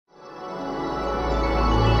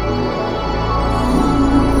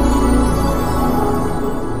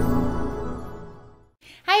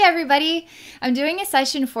everybody. I'm doing a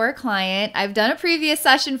session for a client. I've done a previous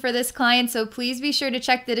session for this client, so please be sure to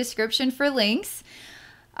check the description for links.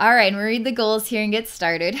 All right, we'll read the goals here and get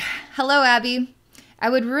started. Hello, Abby. I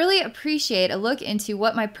would really appreciate a look into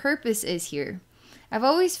what my purpose is here. I've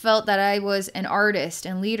always felt that I was an artist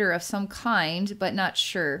and leader of some kind, but not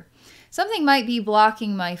sure. Something might be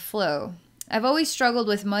blocking my flow. I've always struggled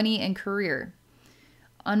with money and career.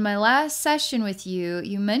 On my last session with you,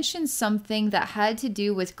 you mentioned something that had to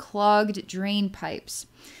do with clogged drain pipes.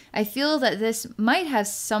 I feel that this might have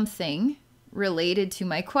something related to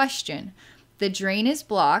my question. The drain is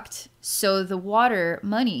blocked, so the water,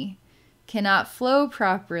 money, cannot flow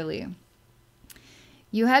properly.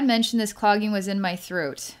 You had mentioned this clogging was in my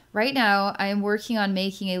throat. Right now, I am working on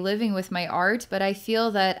making a living with my art, but I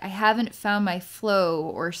feel that I haven't found my flow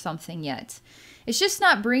or something yet. It's just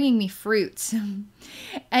not bringing me fruits.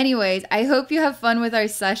 Anyways, I hope you have fun with our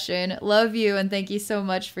session. Love you, and thank you so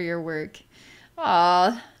much for your work.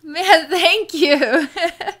 Aw, man, thank you.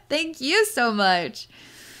 Thank you so much.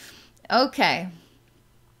 Okay.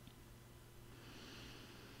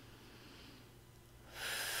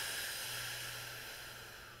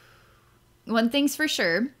 One thing's for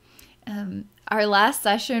sure, our last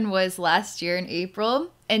session was last year in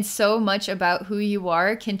April, and so much about who you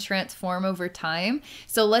are can transform over time.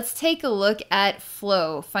 So let's take a look at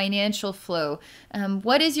flow, financial flow.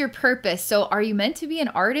 What is your purpose? So are you meant to be an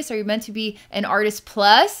artist? Are you meant to be an artist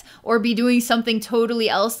plus, or be doing something totally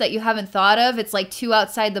else that you haven't thought of? It's like too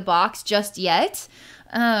outside the box just yet.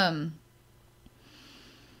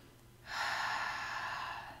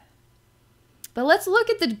 But let's look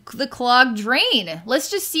at the clogged drain. Let's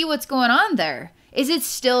just see what's going on there. Is it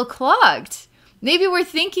still clogged? Maybe we're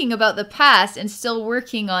thinking about the past and still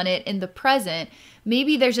working on it in the present.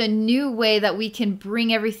 Maybe there's a new way that we can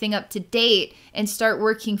bring everything up to date and start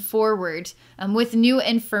working forward with new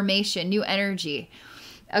information, new energy.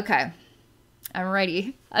 Okay, I'm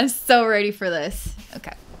ready. I'm so ready for this.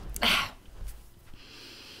 Okay.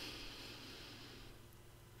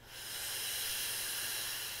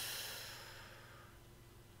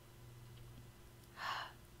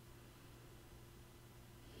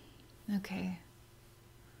 Okay.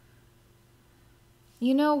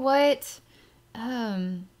 You know what?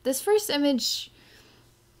 This first image,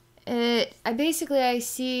 I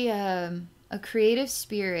see a creative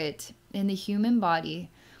spirit in the human body,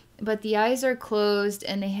 but the eyes are closed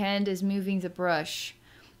and the hand is moving the brush.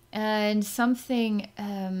 And something,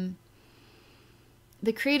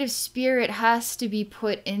 the creative spirit has to be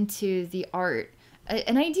put into the art.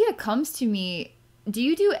 An idea comes to me. Do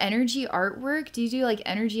you do energy artwork? Do you do like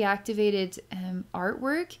energy activated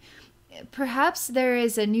artwork? Perhaps there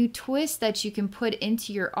is a new twist that you can put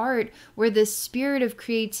into your art where the spirit of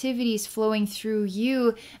creativity is flowing through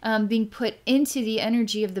you, being put into the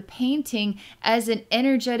energy of the painting as an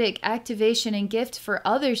energetic activation and gift for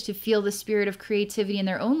others to feel the spirit of creativity in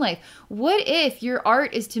their own life. What if your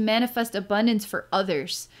art is to manifest abundance for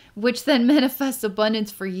others, which then manifests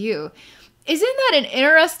abundance for you? Isn't that an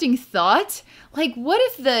interesting thought? Like, what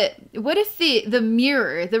if the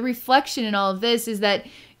mirror, the reflection in all of this is that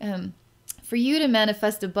for you to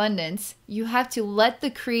manifest abundance, you have to let the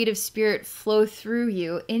creative spirit flow through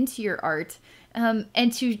you into your art,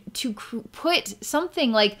 and to put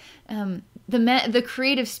something like the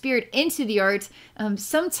creative spirit into the art,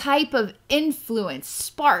 some type of influence,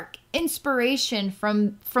 spark, inspiration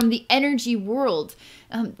from the energy world,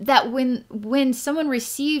 that when someone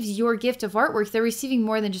receives your gift of artwork, they're receiving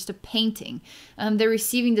more than just a painting. They're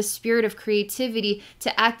receiving the spirit of creativity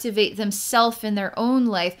to activate themselves in their own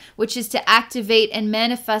life, which is to activate and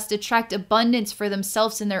manifest, attract abundance for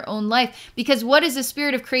themselves in their own life. Because what is the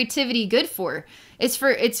spirit of creativity good for? It's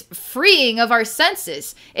freeing of our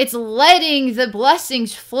senses. It's letting the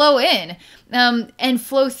blessings flow in, and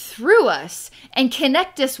flow through us and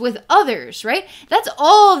connect us with others, right? That's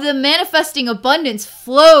all the manifesting abundance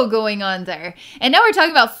flow going on there. And now we're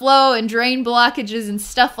talking about flow and drain blockages and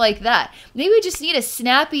stuff like that. Maybe we just need a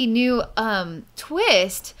snappy new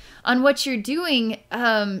twist on what you're doing,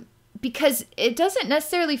 because it doesn't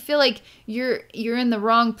necessarily feel like you're in the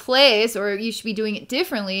wrong place or you should be doing it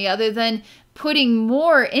differently, other than putting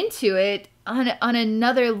more into it on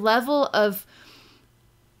another level of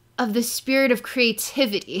the spirit of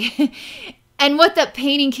creativity and what that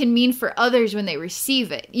painting can mean for others when they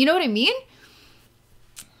receive it. You know what I mean?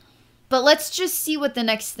 But let's just see what the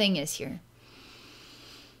next thing is here.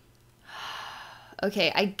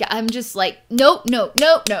 Okay, I'm just like, nope, no,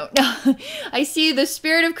 no, no, no. I see the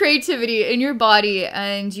spirit of creativity in your body,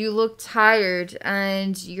 and you look tired,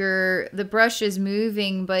 and the brush is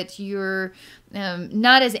moving, but you're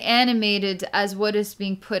not as animated as what is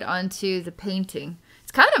being put onto the painting.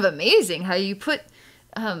 It's kind of amazing how you put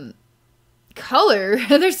color.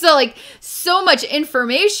 There's still like so much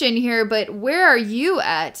information here, but where are you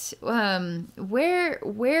at?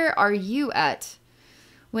 Where are you at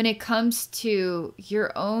when it comes to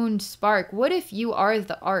your own spark? What if you are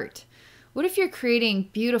the art? What if you're creating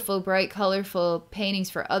beautiful, bright, colorful paintings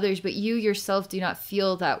for others, but you yourself do not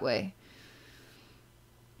feel that way?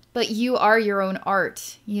 But you are your own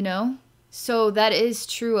art, you know? So that is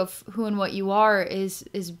true of who and what you are is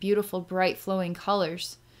beautiful, bright, flowing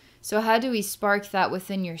colors. So how do we spark that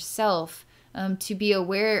within yourself to be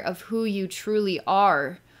aware of who you truly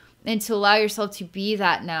are and to allow yourself to be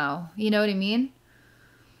that now? You know what I mean?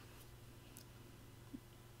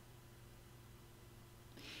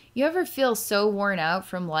 You ever feel so worn out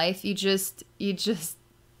from life? You just, this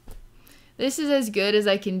is as good as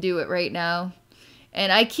I can do it right now.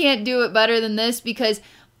 And I can't do it better than this because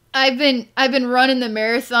I've been running the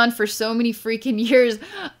marathon for so many freaking years.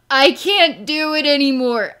 I can't do it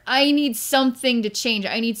anymore. I need something to change.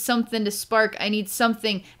 I need something to spark. I need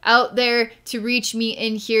something out there to reach me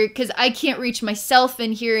in here because I can't reach myself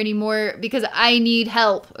in here anymore because I need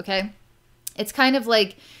help, okay? It's kind of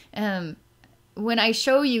like when I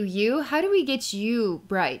show you, how do we get you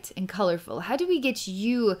bright and colorful? How do we get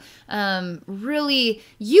you really,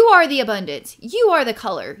 you are the abundance. You are the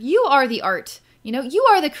color. You are the art. You know, you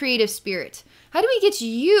are the creative spirit. How do we get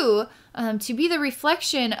you to be the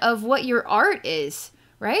reflection of what your art is,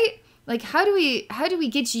 right? Like, how do we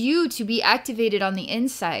get you to be activated on the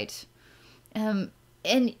inside? And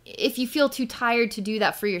if you feel too tired to do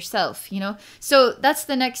that for yourself, you know? So that's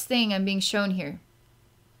the next thing I'm being shown here.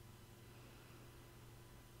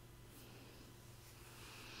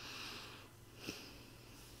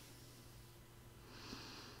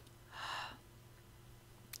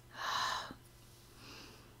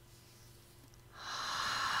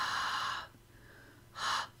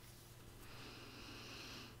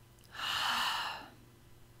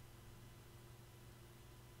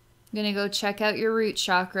 I'm going to go check out your root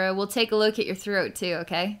chakra. We'll take a look at your throat too,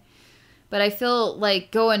 okay? But I feel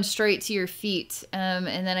like going straight to your feet, and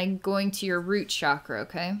then I'm going to your root chakra,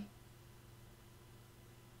 okay?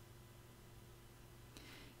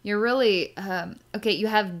 You're really, okay, you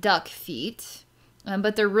have duck feet,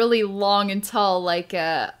 but they're really long and tall like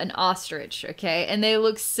an ostrich, okay? And they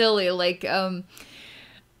look silly, like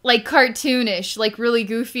cartoonish, like really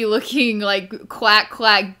goofy looking, like quack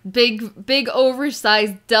quack, big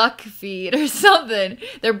oversized duck feet or something.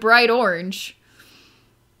 They're bright orange.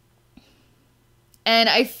 And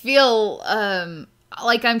I feel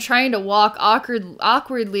like I'm trying to walk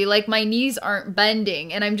awkwardly, like my knees aren't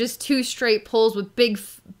bending, and I'm just two straight poles with big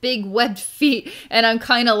webbed feet, and I'm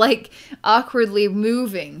kind of like awkwardly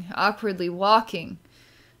moving, awkwardly walking.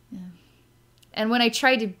 And when I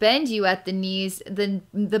try to bend you at the knees, then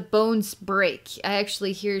the bones break. I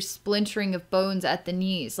actually hear splintering of bones at the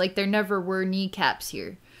knees, like there never were kneecaps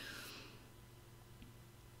here.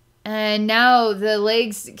 And now the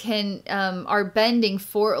legs are bending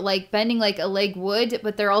bending like a leg would,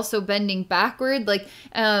 but they're also bending backward, like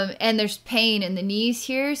and there's pain in the knees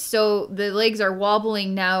here, so the legs are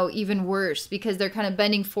wobbling now even worse because they're kind of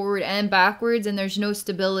bending forward and backwards, and there's no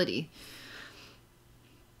stability.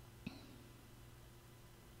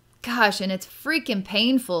 Gosh, and it's freaking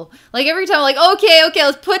painful. Like every time I'm like, okay,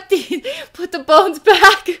 let's put the bones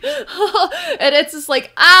back. And it's just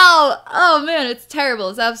like, ow, oh man, it's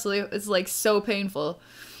terrible. It's like so painful.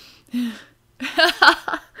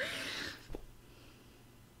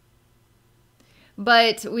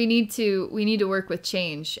 But we need to work with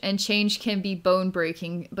change, and change can be bone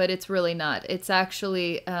breaking, but it's really not. It's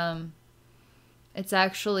actually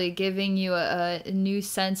giving you a new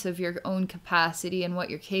sense of your own capacity and what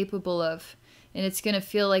you're capable of. And it's going to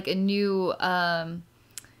feel like a new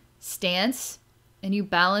stance, a new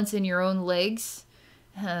balance in your own legs.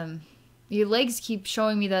 Your legs keep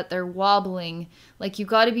showing me that they're wobbling. Like you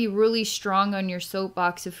got to be really strong on your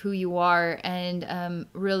soapbox of who you are and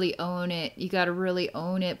really own it. You got to really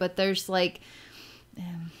own it. But there's like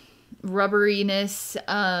rubberiness,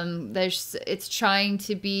 it's trying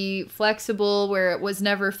to be flexible where it was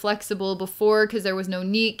never flexible before because there was no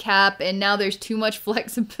kneecap, and now there's too much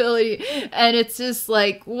flexibility, and it's just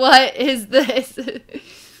like, what is this?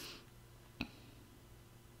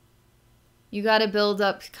 You got to build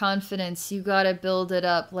up confidence. You got to build it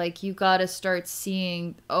up. Like, you got to start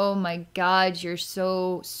seeing, oh my God, you're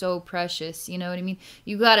so, so precious. You know what I mean?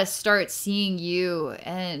 You got to start seeing you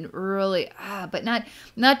and really, but not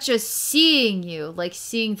just seeing you, like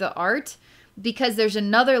seeing the art, because there's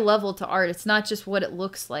another level to art. It's not just what it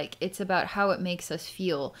looks like. It's about how it makes us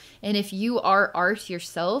feel. And if you are art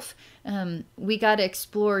yourself, we got to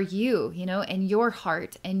explore you, you know, and your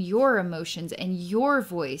heart and your emotions and your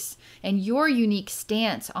voice and your unique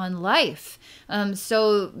stance on life.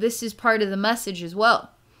 So this is part of the message as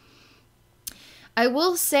well. I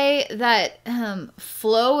will say that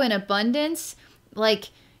flow and abundance, like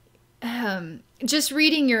just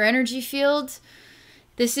reading your energy field,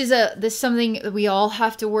 this is something that we all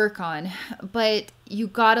have to work on, but you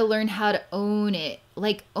got to learn how to own it,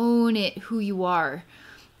 like own it, who you are.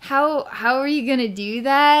 How are you going to do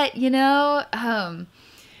that? You know,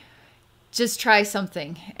 just try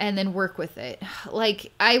something and then work with it.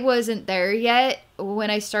 Like, I wasn't there yet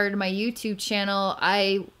when I started my YouTube channel.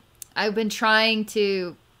 I've been trying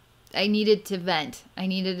to, I needed to vent. I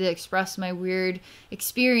needed to express my weird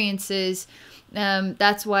experiences.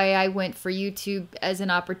 That's why I went for YouTube as an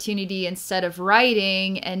opportunity instead of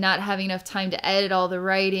writing and not having enough time to edit all the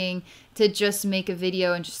writing, to just make a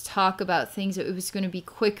video and just talk about things. It was going to be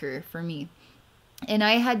quicker for me. And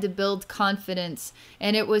I had to build confidence,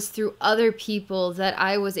 and it was through other people that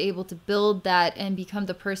I was able to build that and become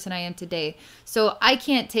the person I am today. So I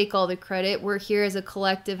can't take all the credit. We're here as a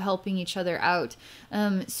collective helping each other out.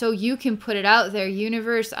 So you can put it out there.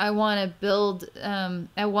 Universe, I want to build,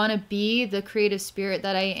 I want to be the creative spirit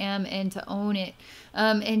that I am and to own it.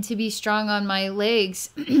 And to be strong on my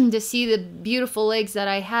legs, to see the beautiful legs that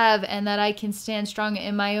I have, and that I can stand strong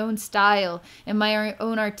in my own style, in my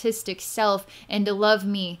own artistic self, and to love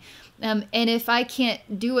me. And if I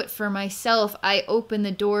can't do it for myself, I open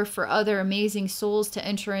the door for other amazing souls to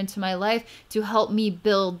enter into my life to help me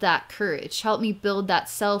build that courage, help me build that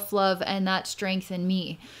self-love and that strength in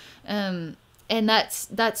me. And that's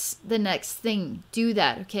the next thing. Do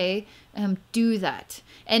that, okay? Do that.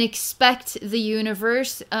 And expect the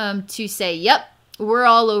universe to say, yep, we're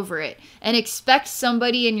all over it. And expect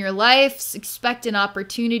somebody in your life, expect an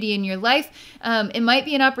opportunity in your life. It might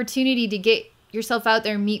be an opportunity to get yourself out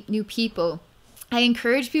there and meet new people. I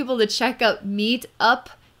encourage people to check out meetup.com.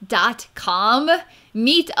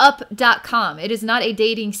 Meetup.com. It is not a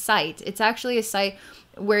dating site. It's actually a site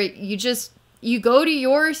where you go to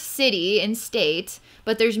your city and state,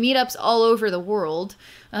 but there's meetups all over the world.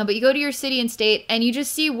 But you go to your city and state and you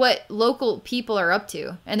just see what local people are up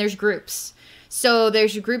to. And there's groups. So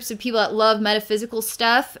there's groups of people that love metaphysical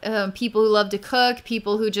stuff, people who love to cook,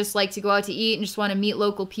 people who just like to go out to eat and just want to meet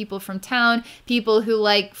local people from town, people who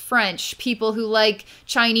like French, people who like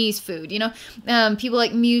Chinese food, you know, people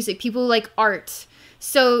like music, people who like art.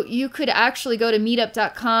 So you could actually go to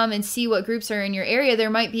meetup.com and see what groups are in your area. There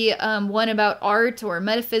might be one about art or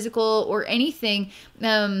metaphysical or anything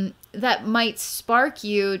that might spark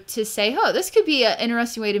you to say, oh, this could be an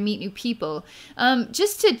interesting way to meet new people.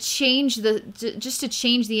 Just to change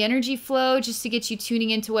the energy flow, just to get you tuning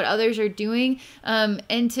into what others are doing,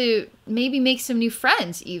 and to maybe make some new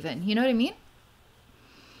friends even. You know what I mean?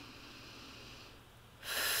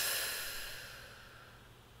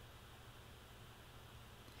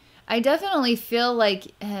 I definitely feel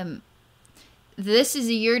like this is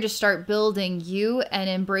a year to start building you and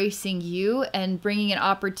embracing you and bringing in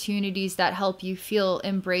opportunities that help you feel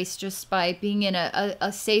embraced just by being in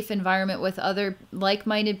a safe environment with other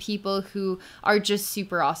like-minded people who are just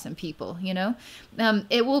super awesome people, you know?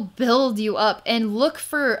 It will build you up, and look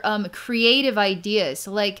for creative ideas.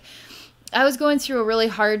 Like, I was going through a really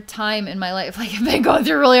hard time in my life. Like, I've been going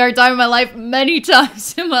through a really hard time in my life many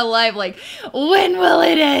times in my life. Like, when will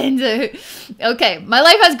it end? Okay, my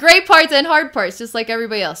life has great parts and hard parts, just like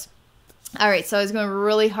everybody else. All right, so I was going through a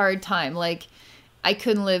really hard time. Like, I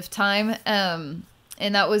couldn't live time. And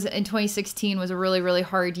that was in 2016 was a really, really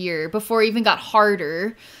hard year. Before it even got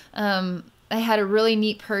harder, I had a really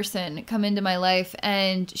neat person come into my life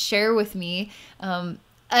and share with me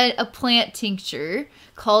a plant tincture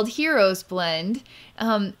called Heroes Blend.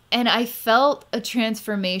 And I felt a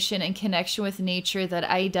transformation and connection with nature that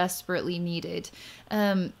I desperately needed.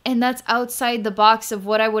 And that's outside the box of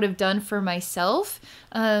what I would have done for myself.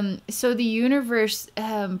 So the universe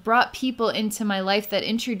brought people into my life that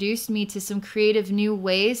introduced me to some creative new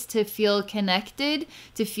ways to feel connected,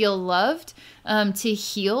 to feel loved, to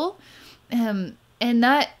heal. And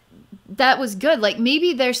that was good. Like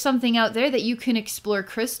maybe there's something out there that you can explore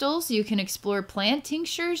crystals, you can explore plant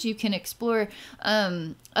tinctures, you can explore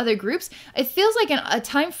other groups. It feels like a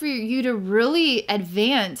time for you to really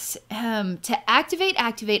advance, to activate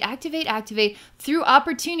through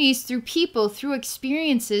opportunities, through people, through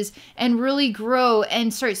experiences, and really grow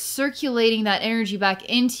and start circulating that energy back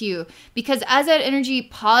into you. Because as that energy,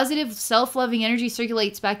 positive, self-loving energy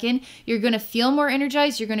circulates back in, you're going to feel more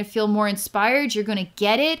energized, you're going to feel more inspired, you're going to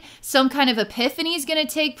get it. Some kind of epiphany is going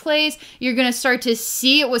to take place. You're going to start to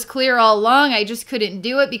see it was clear all along. I just couldn't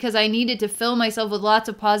do it because I needed to fill myself with lots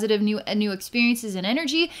of positive new experiences and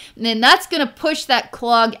energy. And then that's going to push that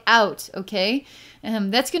clog out, okay?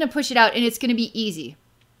 That's going to push it out, and it's going to be easy.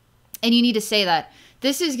 And you need to say that.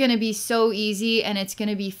 This is going to be so easy, and it's going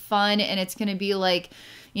to be fun, and it's going to be like,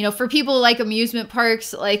 you know, for people like amusement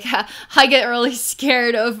parks, like I get really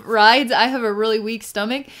scared of rides. I have a really weak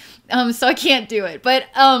stomach, so I can't do it. But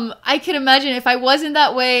I can imagine if I wasn't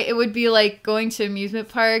that way, it would be like going to amusement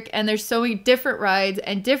park, and there's so many different rides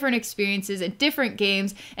and different experiences and different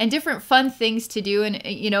games and different fun things to do in,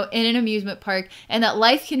 you know, in an amusement park, and that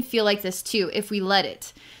life can feel like this too if we let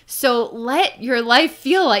it. So let your life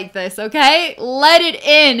feel like this, okay? Let it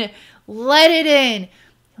in. Let it in.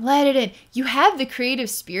 Let it in. You have the creative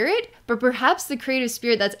spirit, but perhaps the creative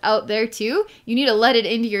spirit that's out there too, you need to let it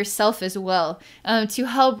into yourself as well, to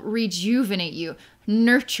help rejuvenate you,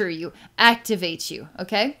 nurture you, activate you,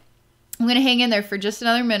 okay? I'm going to hang in there for just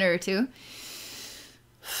another minute or two.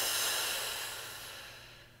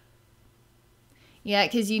 Yeah,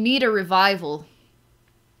 because you need a revival.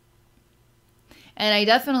 And I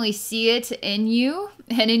definitely see it in you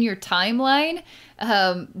and in your timeline.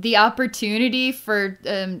 The opportunity for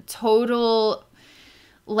total,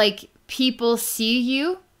 like, people see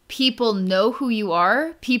you, people know who you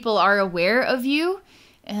are, people are aware of you,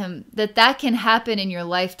 that can happen in your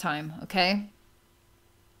lifetime, okay?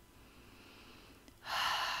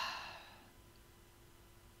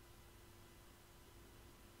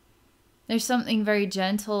 There's something very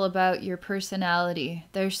gentle about your personality.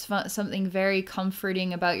 There's something very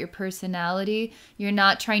comforting about your personality. You're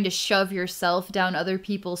not trying to shove yourself down other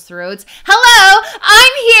people's throats. Hello,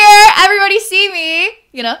 I'm here. Everybody see me.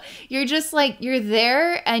 You know, you're just like, you're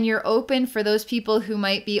there and you're open for those people who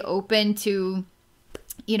might be open to,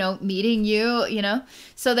 you know, meeting you, you know.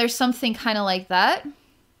 So there's something kind of like that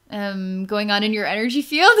going on in your energy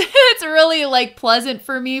field. It's really like pleasant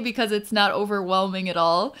for me because it's not overwhelming at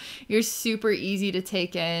all. You're super easy to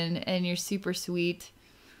take in and you're super sweet.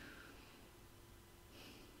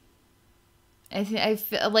 I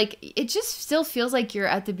feel like it just still feels like you're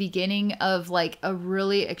at the beginning of like a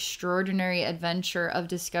really extraordinary adventure of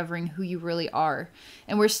discovering who you really are.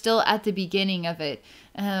 And we're still at the beginning of it.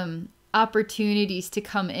 Opportunities to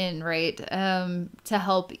come in, right? To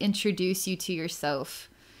help introduce you to yourself.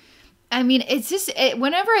 I mean, it's just,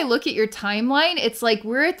 whenever I look at your timeline, it's like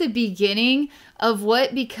we're at the beginning of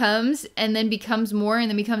what becomes and then becomes more and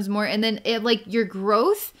then becomes more. And then it, like your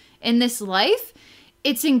growth in this life,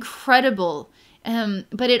 it's incredible.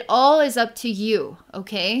 But it all is up to you,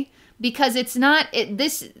 okay? Because it's not,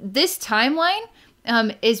 this timeline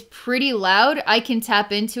is pretty loud. I can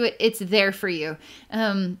tap into it. It's there for you.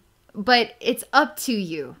 But it's up to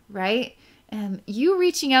you, right? You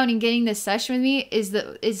reaching out and getting this session with me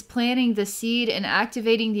is planting the seed and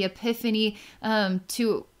activating the epiphany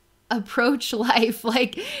to approach life,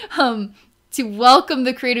 like to welcome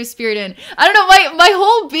the creative spirit in. I don't know, my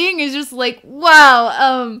whole being is just like,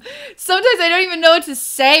 wow. Sometimes I don't even know what to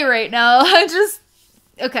say right now.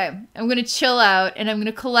 Okay, I'm going to chill out and I'm going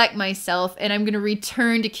to collect myself and I'm going to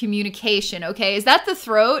return to communication, okay? Is that the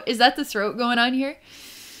throat? Is that the throat going on here?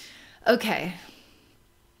 Okay.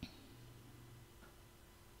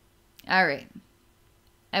 All right.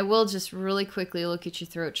 I will just really quickly look at your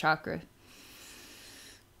throat chakra.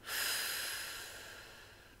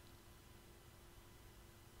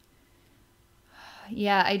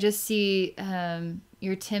 Yeah, I just see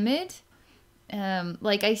you're timid.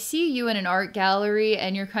 Like I see you in an art gallery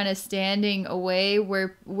and you're kind of standing away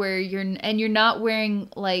where you're not wearing,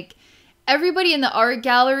 like, everybody in the art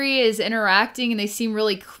gallery is interacting and they seem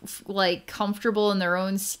really like comfortable in their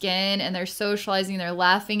own skin and they're socializing, they're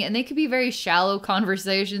laughing, and they could be very shallow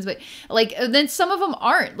conversations, but like then some of them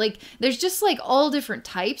aren't. Like there's just like all different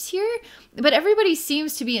types here, but everybody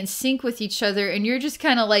seems to be in sync with each other and you're just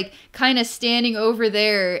kind of standing over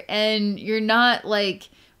there and you're not like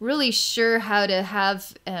really sure how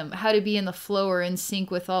to be in the flow or in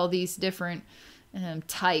sync with all these different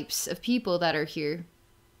types of people that are here.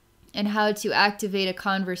 And how to activate a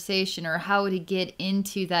conversation or how to get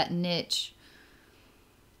into that niche.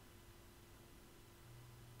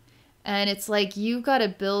 And it's like you got to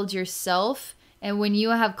build yourself. And when you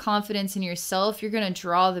have confidence in yourself, you're going to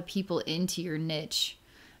draw the people into your niche.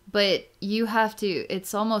 But you have to,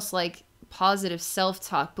 it's almost like positive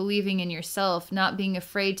self-talk, believing in yourself, not being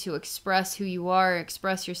afraid to express who you are,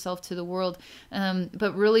 express yourself to the world,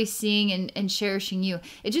 but really seeing and cherishing you.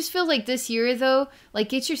 It just feels like this year, though, like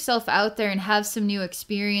get yourself out there and have some new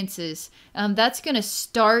experiences. That's going to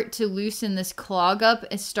start to loosen this clog up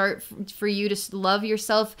and start for you to love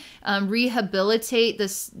yourself, rehabilitate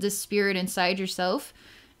this spirit inside yourself.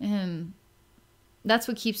 That's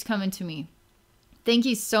what keeps coming to me. Thank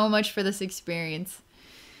you so much for this experience.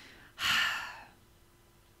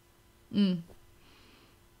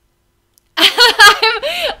 I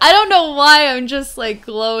don't know why I'm just like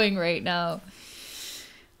glowing right now.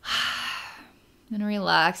 I'm gonna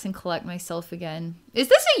relax and collect myself again. Is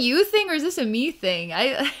this a you thing or is this a me thing?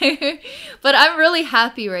 But I'm really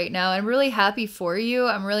happy right now. I'm really happy for you.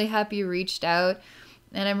 I'm really happy you reached out.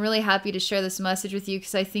 And I'm really happy to share this message with you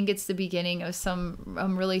because I think it's the beginning of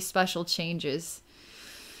some really special changes.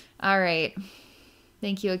 All right.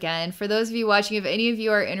 Thank you again. For those of you watching, if any of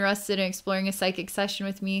you are interested in exploring a psychic session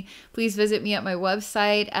with me, please visit me at my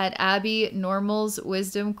website at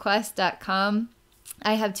abbeynormalswisdomquest.com.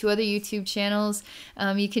 I have 2 other YouTube channels.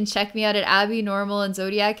 You can check me out at Abbey Normal and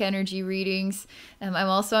Zodiac Energy Readings. I'm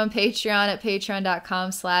also on Patreon at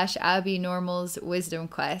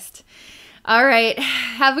patreon.com/abbeynormalswisdomquest. All right.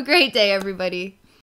 Have a great day, everybody.